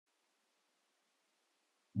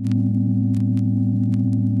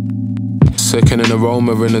Sickening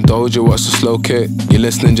aroma in a dojo, watch the slow kick. You're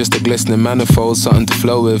listening just a glistening manifold, something to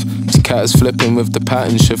flow with. This cat is flipping with the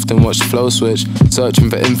pattern shifting, watch the flow switch. Searching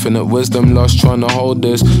for infinite wisdom, lost trying to hold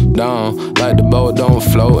this down. Like the boat don't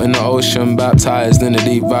float in the ocean, baptized in the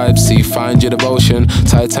deep vibes. See, find your devotion.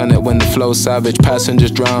 Titanic when the flow's savage,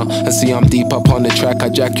 passengers drown. And see, I'm deep up on the track, I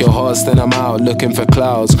jack your horse, then I'm out looking for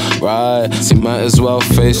clouds. Right, see, might as well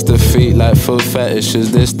face defeat like food fetish.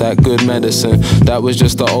 Is this that good medicine? That was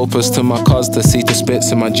just the opus to my cause. To see the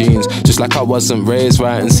spits in my jeans, just like I wasn't raised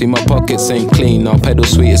right. And see my pockets ain't clean. I'll pedal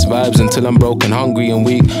sweetest vibes until I'm broken, hungry and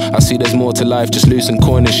weak. I see there's more to life, just loosen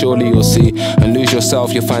coin and surely you'll see. And lose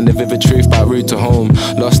yourself, you'll find the vivid truth by route to home.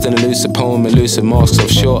 Lost in a lucid poem, elusive masks I've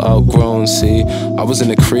sure outgrown. See, I was in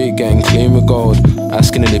the creek getting clean with gold,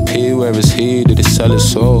 asking in the P, where is he? Did he sell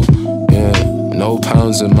his soul? Yeah, no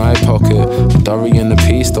pounds in my pocket. Dorien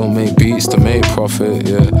Peace don't make beats to make profit.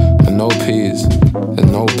 Yeah, and no peas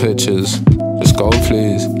and no pictures. Just go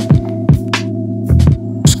please.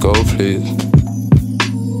 Just go please.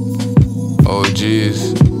 Oh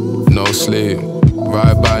jeez, no sleep.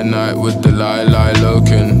 Ride by night with the Lye Lye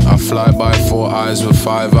looking. I fly by 4 eyes with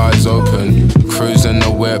 5 eyes open. Cruising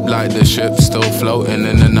the whip like the ship still floating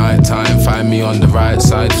in the night time. Find me on the right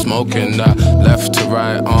side smoking that left to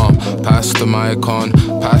right arm. Pass the mic on,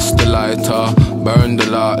 pass the lighter. Burn the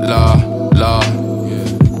la.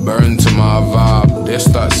 Burn to my vibe, this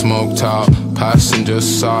that smoked out. Passenger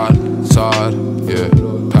side, yeah.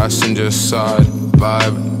 Passenger side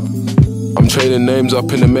vibe. I'm trading names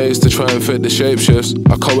up in the maze to try and fit the shapeshifts.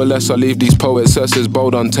 I coalesce, I leave these poetesses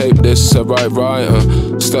bold on tape. This is a right.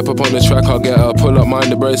 Step up on the track, I'll get her, pull up mind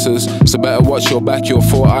the braces. So better watch your back, your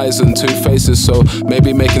 4 eyes and 2 faces. So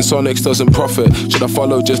maybe making sonics doesn't profit. Should I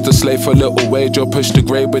follow just a slave for a little wage, or push the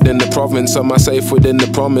grade within the province? Am I safe within the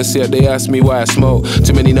promise? Yet they ask me why I smoke.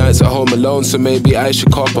 Too many nights at home alone, so maybe I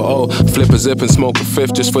should cop a O. Flip a zip and smoke a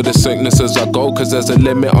fifth just for the sickness as I go. Cause there's a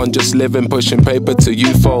limit on just living, pushing paper to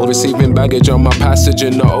you fold. Receiving baggage on my passage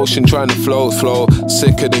in the ocean, trying to flow.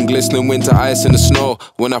 Sicker than glistening winter ice in the snow.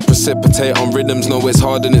 When I precipitate on rhythms, know it's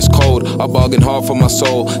hard and it's cold. I bargain hard for my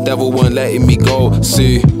soul, devil weren't letting me go.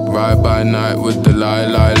 See, ride by night with the Lye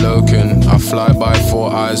Lye looking. I fly by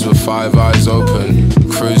 4 eyes with 5 eyes open.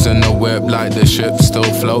 Cruising the whip like the ship still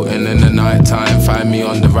floating in the night time. Find me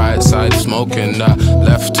on the right side smoking that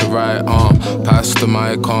left to right arm. Pass the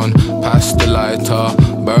mic on, pass the lighter.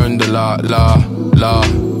 Burn the la.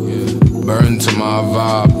 Burn to my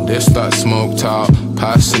vibe, this that smoked out.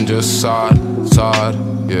 Passenger side,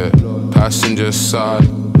 yeah. Passenger side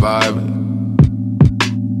vibe.